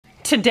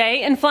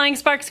Today in Flying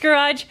Sparks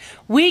Garage,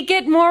 we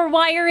get more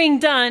wiring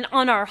done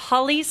on our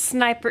Holley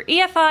Sniper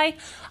EFI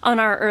on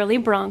our early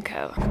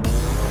Bronco.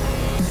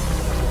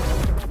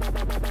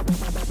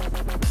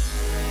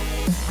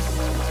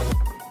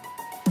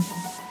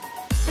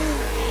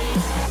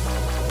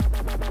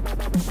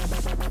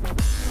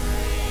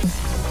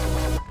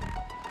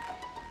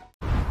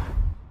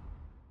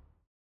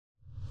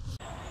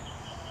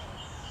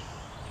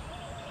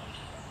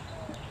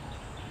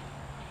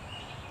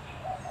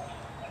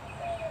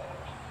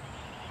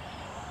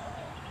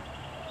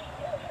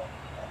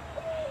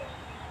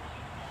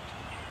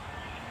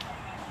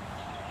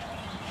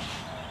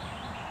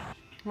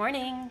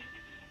 Morning.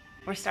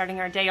 We're starting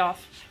our day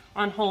off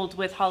on hold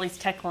with Holley's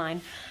Tech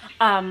Line.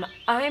 I'm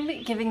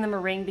giving them a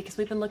ring because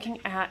we've been looking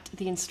at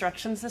the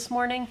instructions this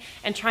morning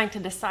and trying to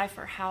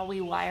decipher how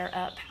we wire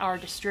up our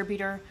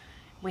distributor.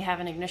 We have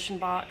an ignition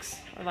box,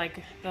 or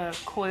like the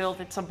coil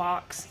that's a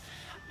box.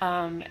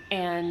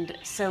 And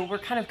so we're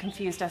kind of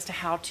confused as to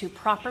how to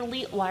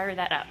properly wire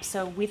that up.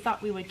 So we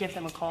thought we would give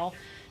them a call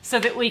so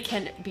that we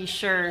can be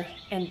sure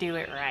and do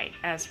it right.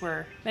 As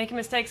we're making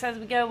mistakes as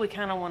we go, we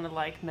kind of want to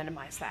like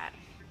minimize that.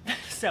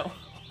 So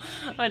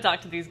I'm gonna talk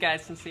to these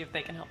guys and see if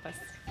they can help us.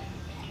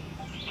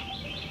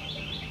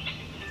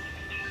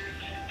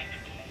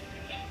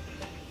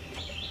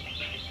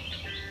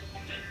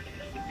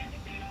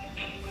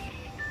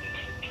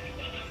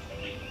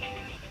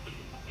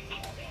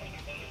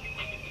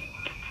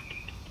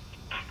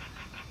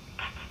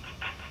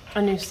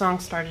 A new song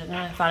started and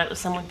I thought it was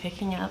someone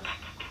picking up.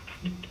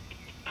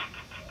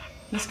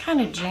 This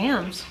kind of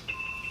jams.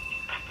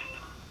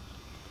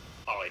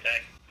 Holley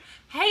Tech.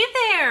 Hey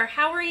there,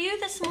 how are you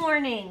this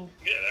morning?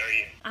 Good, how are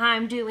you?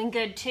 I'm doing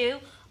good too.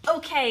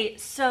 Okay,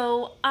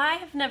 so I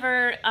have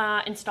never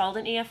installed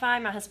an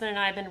EFI. My husband and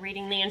I have been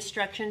reading the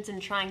instructions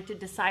and trying to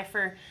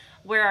decipher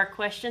where our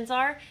questions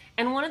are.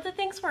 And one of the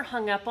things we're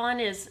hung up on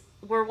is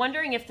we're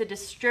wondering if the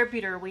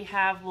distributor we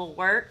have will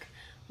work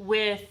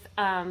with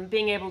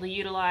being able to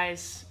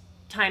utilize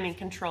timing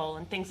control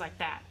and things like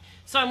that.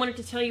 So I wanted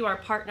to tell you our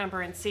part number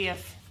and see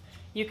if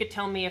you could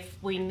tell me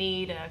if we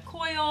need a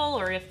coil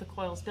or if the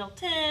coil's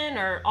built in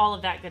or all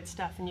of that good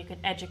stuff, and you could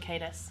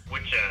educate us.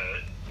 Which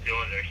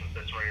fuel injection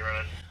system are you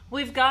running?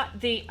 We've got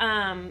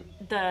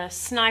the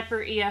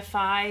Sniper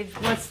EFI.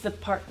 What's the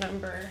part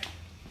number?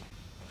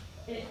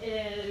 It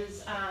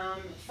is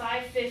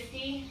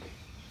 550,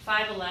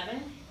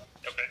 511.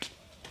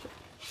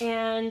 Okay.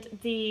 And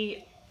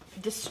the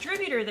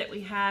distributor that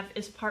we have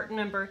is part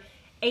number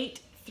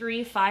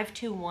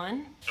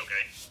 83521. Okay.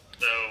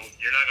 So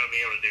you're not going to be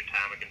able to do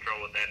timing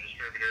control with that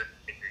distributor.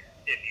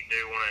 If you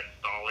do want to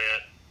install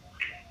it,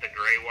 the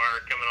gray wire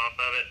coming off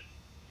of it,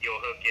 you'll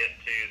hook it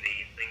to the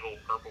single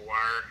purple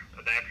wire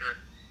adapter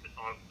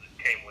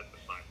that came with the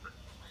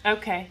Sniper.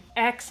 Okay,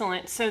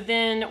 excellent. So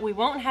then we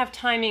won't have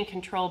timing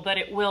control, but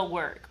it will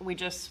work. We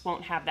just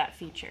won't have that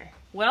feature.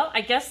 Well,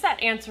 I guess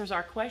that answers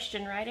our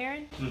question, right,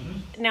 Aaron?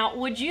 Mm-hmm. Now,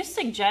 would you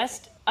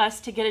suggest us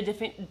to get a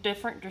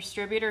different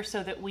distributor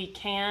so that we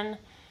can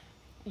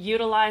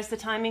utilize the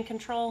timing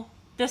control?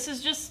 This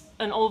is just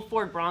an old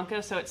Ford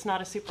Bronco, so it's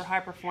not a super high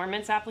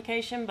performance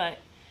application, but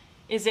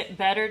is it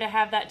better to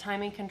have that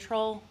timing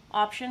control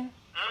option?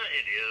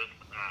 It is.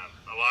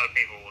 A lot of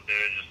people will do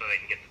it just so they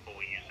can get the full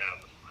use out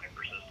of the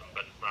Sniper system,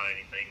 but it's not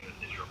anything that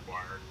is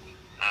required.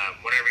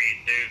 Whenever you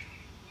do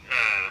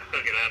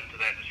hook it up to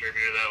that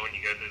distributor, though, when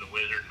you go through the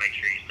wizard, make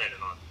sure you set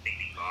it on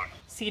CD box.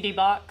 CD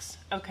box?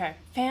 Okay.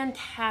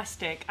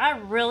 Fantastic. I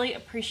really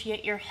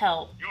appreciate your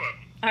help. You're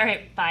welcome. All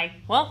right, bye.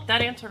 Well,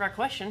 that answered our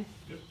question.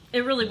 Yep.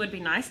 It really would be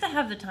nice to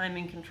have the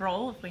timing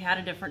control if we had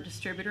a different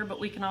distributor, but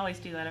we can always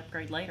do that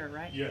upgrade later,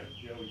 right? Yeah,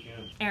 we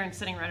can. Aaron's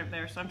sitting right up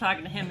there, so I'm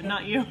talking to him and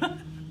not you.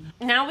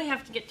 Now we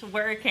have to get to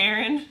work,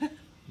 Aaron.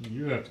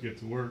 You have to get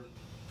to work.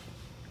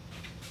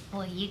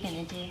 What are you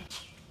gonna do?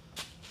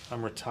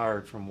 I'm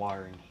retired from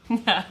wiring.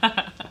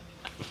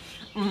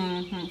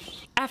 Mm-hmm.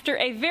 After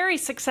a very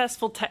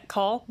successful tech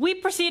call, we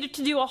proceeded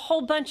to do a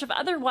whole bunch of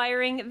other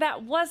wiring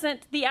that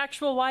wasn't the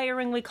actual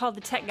wiring we called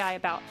the tech guy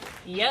about.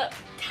 Yep,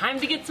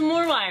 time to get some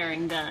more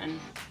wiring done.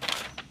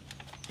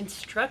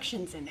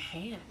 Instructions in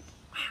hand.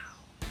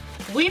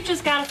 Wow. We've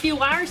just got a few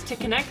wires to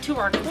connect to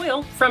our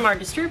coil from our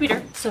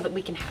distributor so that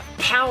we can have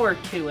power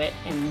to it,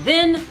 and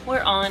then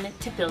we're on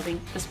to building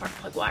the spark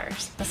plug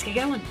wires. Let's get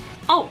going.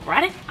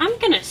 Alrighty, I'm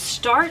gonna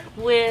start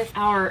with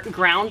our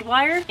ground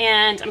wire,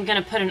 and I'm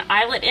gonna put an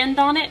eyelet end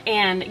on it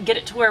and get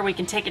it to where we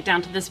can take it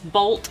down to this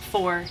bolt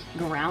for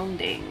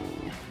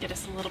grounding. Get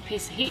us a little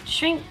piece of heat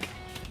shrink.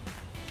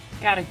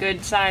 Got a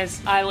good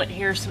size eyelet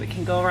here so we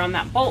can go around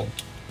that bolt.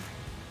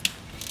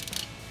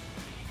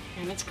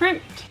 And it's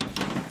crimped.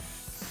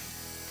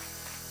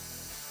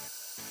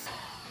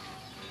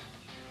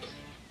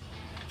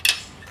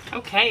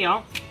 Okay,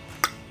 y'all,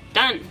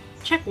 done.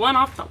 Check one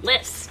off the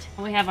list.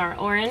 We have our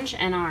orange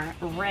and our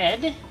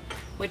red,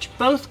 which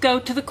both go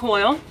to the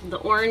coil. The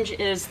orange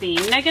is the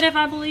negative,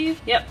 I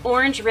believe. Yep,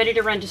 orange ready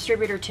to run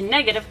distributor to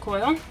negative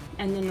coil,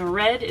 and then the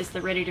red is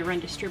the ready to run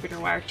distributor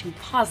wire to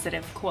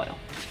positive coil.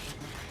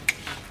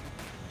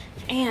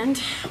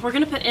 And we're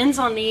gonna put ends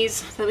on these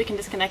so we can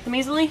disconnect them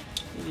easily.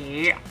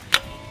 Yeah.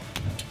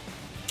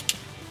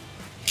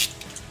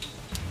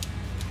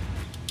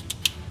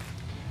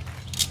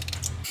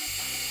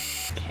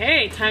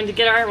 Okay, time to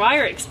get our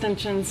wire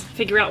extensions.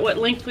 Figure out what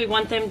length we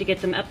want them to get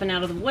them up and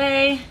out of the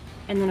way,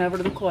 and then over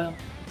to the coil.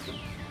 I'm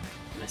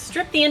gonna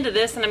strip the end of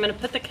this and I'm gonna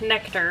put the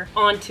connector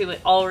onto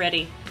it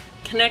already.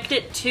 Connect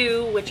it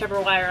to whichever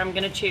wire I'm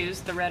gonna choose,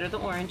 the red or the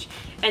orange,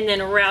 and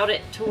then route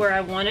it to where I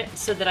want it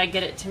so that I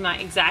get it to my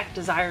exact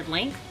desired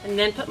length, and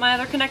then put my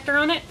other connector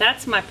on it.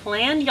 That's my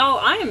plan. Y'all,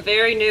 I am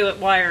very new at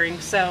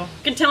wiring, so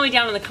you can tell me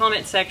down in the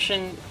comment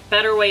section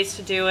better ways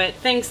to do it,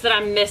 things that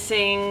I'm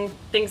missing,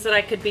 things that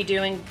I could be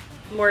doing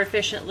more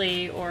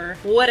efficiently or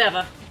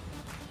whatever,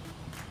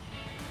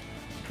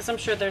 because I'm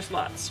sure there's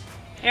lots.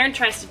 Aaron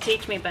tries to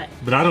teach me, but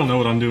I don't know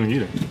what I'm doing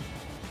either.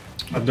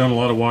 I've done a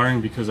lot of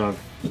wiring because I've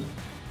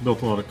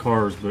built a lot of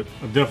cars, but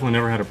I've definitely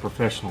never had a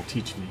professional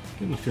teach me.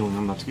 Getting the feeling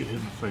I'm about to get hit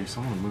in the face.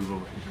 I'm gonna move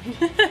over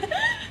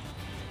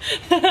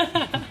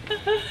here.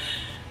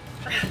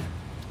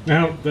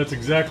 Now, that's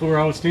exactly where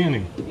I was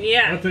standing.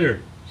 yeah. Right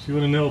there. She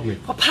would have nailed me.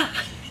 Papa.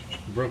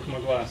 Broke my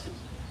glasses.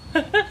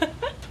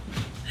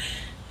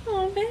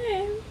 Oh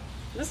man,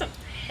 this is a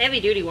heavy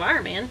duty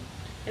wire, man.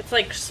 It's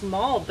like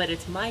small, but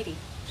it's mighty.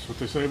 That's what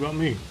they say about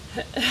me.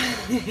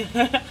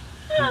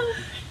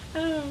 Oh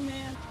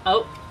man.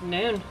 Oh,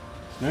 noon.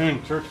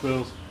 Noon, church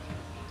bells.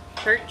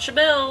 Church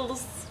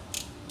bells.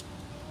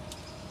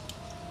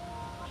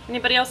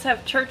 Anybody else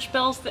have church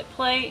bells that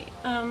play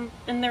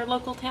in their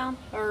local town?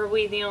 Or are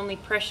we the only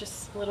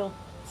precious little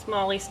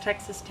small East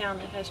Texas town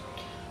that has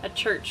a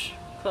church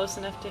close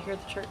enough to hear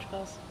the church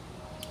bells?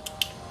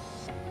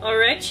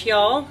 Alright,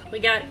 y'all, we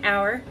got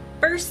our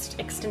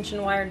first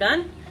extension wire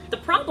done. The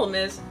problem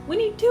is, we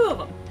need 2 of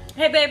them.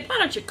 Hey babe, why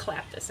don't you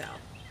clap this out?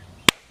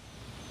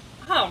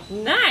 Oh,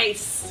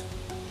 nice!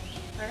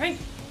 Alright,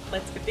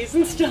 let's get these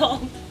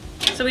installed.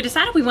 So we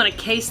decided we want to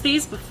case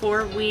these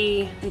before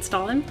we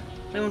install them.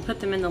 We want to put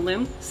them in the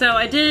loom. So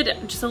I did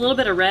just a little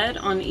bit of red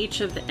on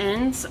each of the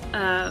ends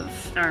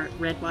of our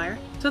red wire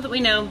so that we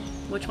know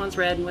which one's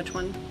red and which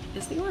one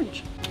is the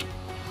orange.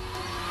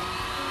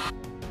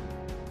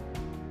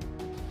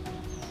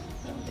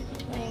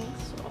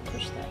 So I'll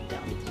push that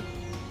down to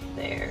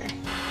there.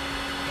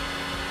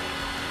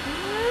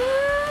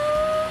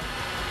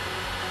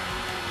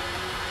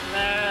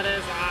 That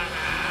is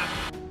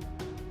awesome.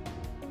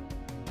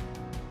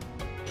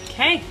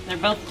 Okay, they're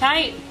both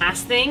tight.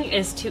 Last thing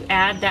is to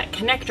add that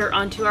connector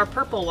onto our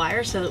purple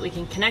wire so that we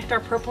can connect our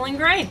purple and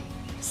gray.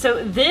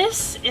 So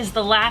this is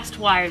the last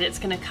wire that's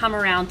going to come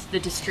around to the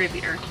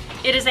distributor.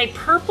 It is a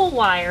purple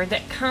wire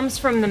that comes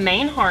from the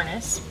main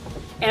harness,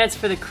 and it's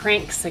for the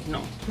crank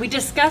signal. We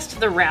discussed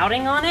the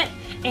routing on it,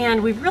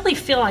 and we really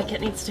feel like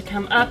it needs to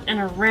come up and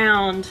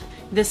around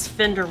this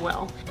fender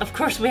well. Of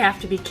course, we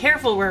have to be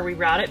careful where we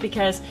route it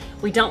because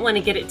we don't want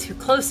to get it too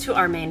close to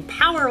our main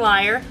power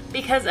wire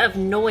because of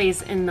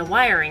noise in the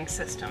wiring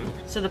system.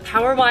 So the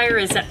power wire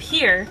is up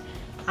here.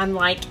 I'm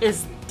like,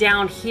 is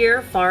down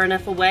here far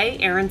enough away?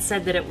 Aaron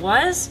said that it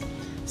was.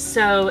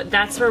 So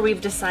that's where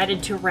we've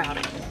decided to route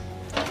it.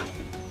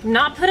 I'm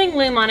not putting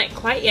loom on it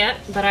quite yet,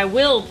 but I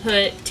will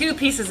put 2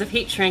 pieces of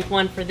heat shrink,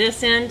 one for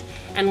this end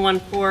and one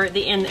for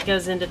the end that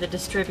goes into the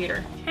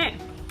distributor. Okay.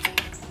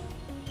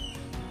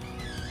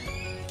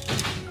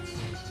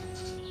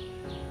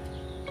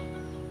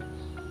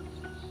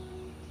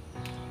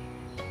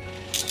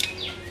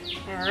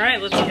 All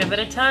right, let's give it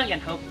a tug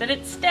and hope that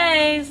it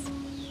stays.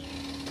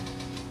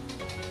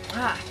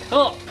 Ah,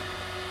 cool.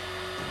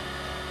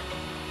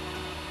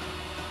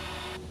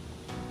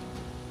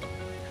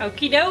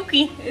 Okie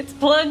dokie, it's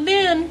plugged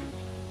in.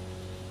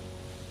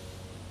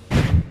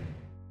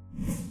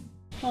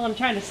 Well, I'm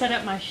trying to set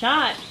up my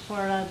shot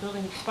for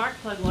building spark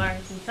plug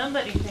wires, and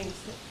somebody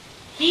thinks that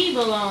he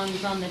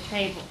belongs on the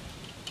table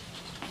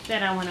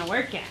that I want to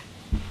work at.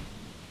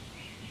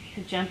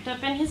 He jumped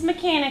up in his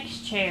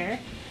mechanic's chair,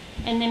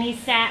 and then he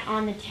sat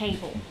on the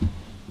table.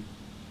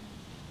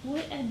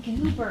 What a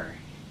goober.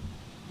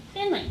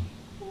 Finley,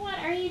 what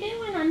are you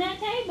doing on that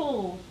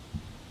table?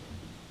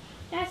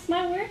 That's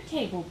my work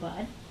table,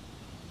 bud.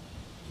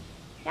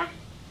 Yeah,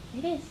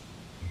 it is.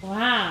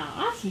 Wow,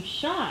 awesome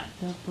shot.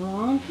 The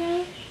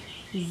Bronco,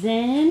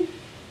 Zen,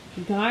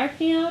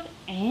 Garfield,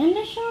 and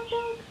the shop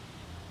dog?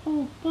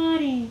 Oh,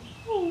 buddy.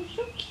 Oh,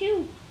 so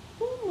cute.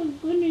 Oh my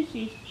goodness,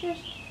 he's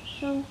just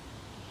so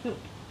cute.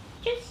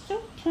 Just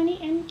so funny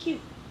and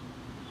cute.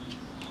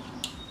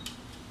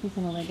 He's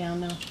gonna lay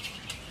down now.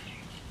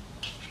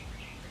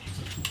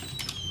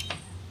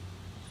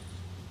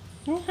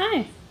 Oh,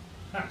 hi.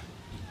 Hi.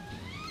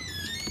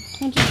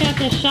 I just got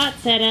this shot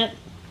set up.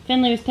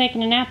 Finley was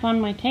taking a nap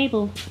on my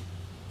table.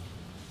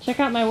 Check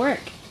out my work.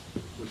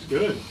 Looks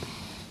good.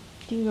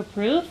 Do you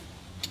approve?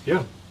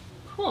 Yeah.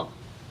 Cool.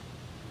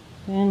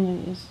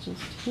 Finley is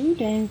just too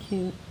dang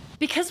cute.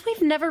 Because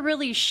we've never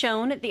really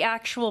shown the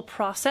actual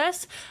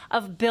process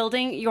of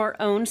building your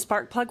own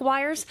spark plug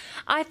wires,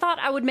 I thought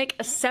I would make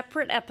a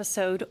separate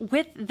episode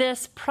with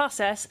this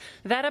process.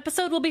 That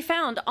episode will be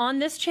found on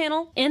this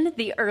channel in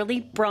the early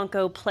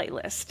Bronco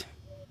playlist.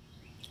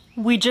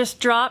 We just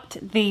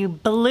dropped the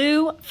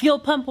blue fuel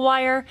pump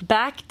wire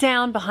back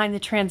down behind the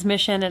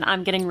transmission, and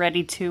I'm getting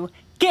ready to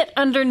get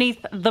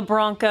underneath the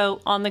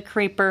Bronco on the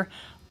creeper.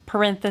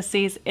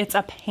 Parentheses, it's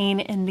a pain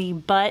in the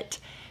butt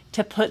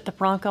to put the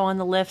Bronco on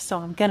the lift, so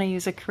I'm gonna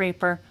use a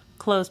creeper,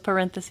 close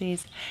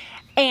parentheses,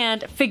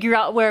 and figure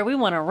out where we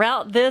wanna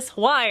route this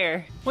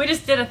wire. We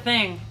just did a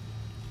thing.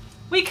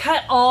 We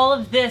cut all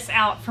of this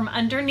out from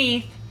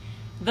underneath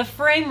the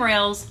frame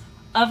rails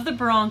of the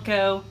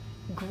Bronco.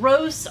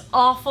 Gross,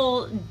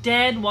 awful,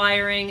 dead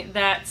wiring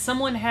that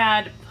someone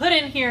had put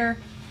in here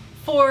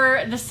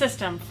for the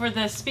system, for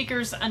the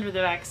speakers under the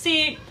back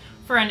seat,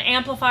 for an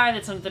amplifier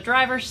that's under the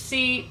driver's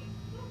seat.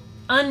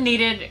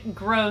 Unneeded,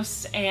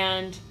 gross,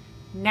 and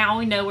now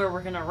we know where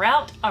we're gonna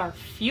route our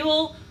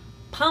fuel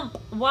pump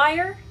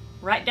wire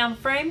right down the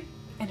frame,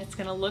 and it's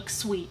gonna look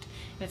sweet.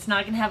 And it's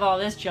not gonna have all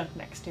this junk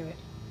next to it.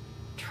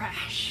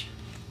 Trash.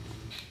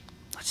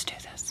 Let's do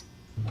this.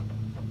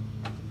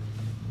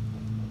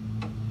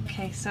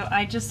 Okay, so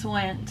I just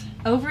went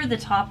over the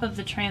top of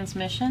the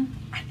transmission.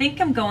 I think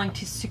I'm going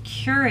to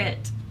secure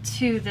it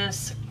to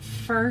this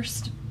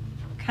first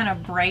kind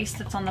of brace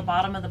that's on the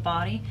bottom of the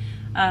body,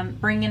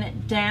 bringing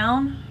it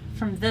down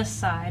from this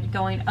side,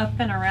 going up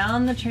and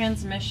around the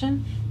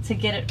transmission to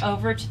get it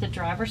over to the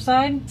driver's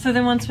side. So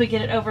then once we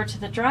get it over to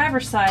the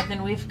driver's side,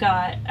 then we've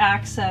got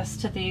access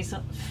to these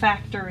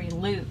factory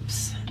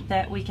loops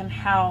that we can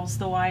house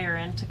the wire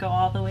in to go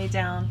all the way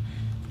down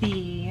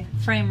the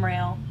frame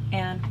rail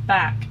and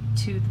back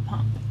to the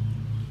pump.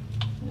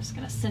 I'm just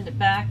gonna send it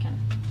back and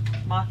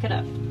mock it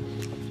up.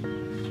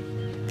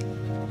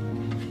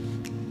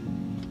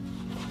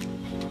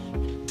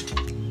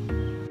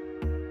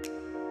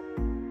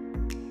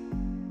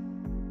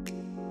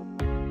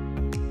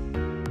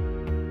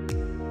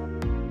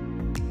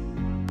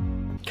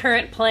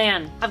 Current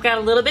plan. I've got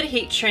a little bit of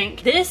heat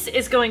shrink. This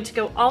is going to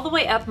go all the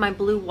way up my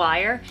blue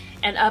wire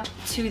and up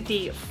to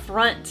the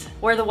front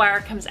where the wire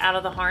comes out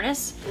of the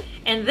harness.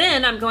 And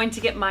then I'm going to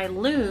get my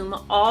loom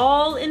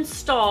all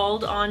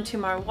installed onto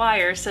my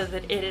wire so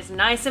that it is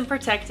nice and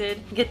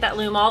protected. Get that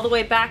loom all the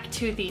way back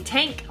to the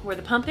tank where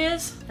the pump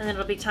is, and then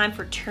it'll be time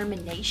for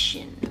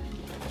termination.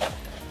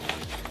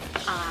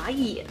 Ah,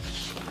 yeah.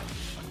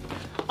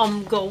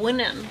 I'm going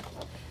in.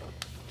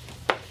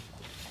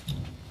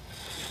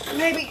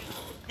 Maybe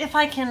if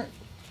I can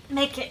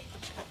make it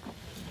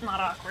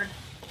not awkward.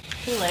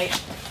 Too late.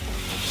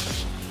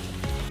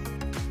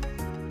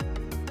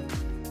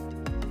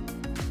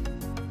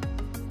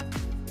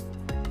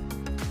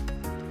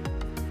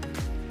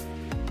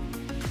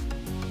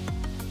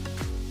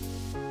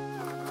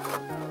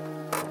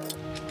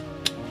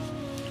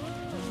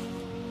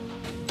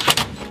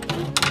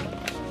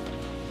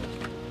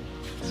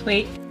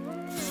 Sweet.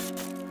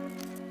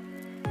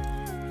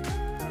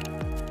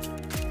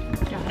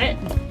 Got it.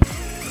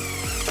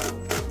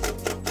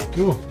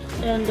 Cool.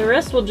 And the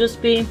rest will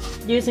just be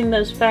using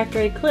those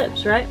factory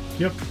clips, right?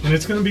 Yep, and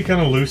it's going to be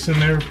kind of loose in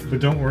there, but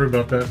don't worry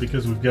about that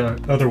because we've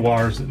got other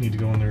wires that need to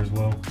go in there as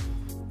well.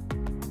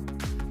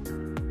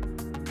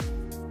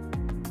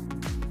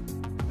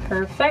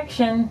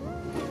 Perfection.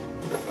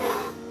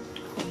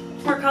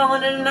 We're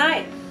calling it a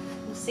night.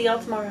 We'll see y'all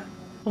tomorrow.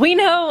 We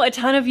know a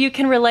ton of you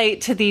can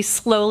relate to the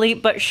slowly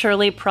but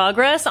surely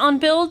progress on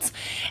builds,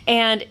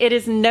 and it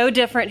is no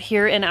different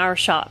here in our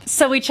shop.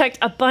 So we checked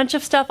a bunch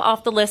of stuff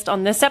off the list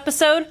on this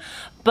episode,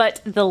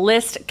 but the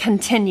list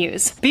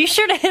continues. Be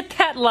sure to hit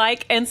that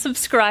like and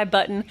subscribe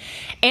button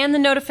and the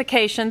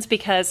notifications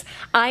because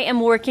I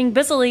am working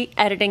busily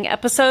editing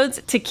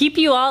episodes to keep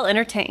you all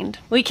entertained.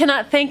 We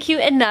cannot thank you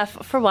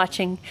enough for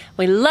watching.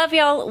 We love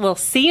y'all. We'll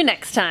see you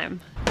next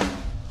time.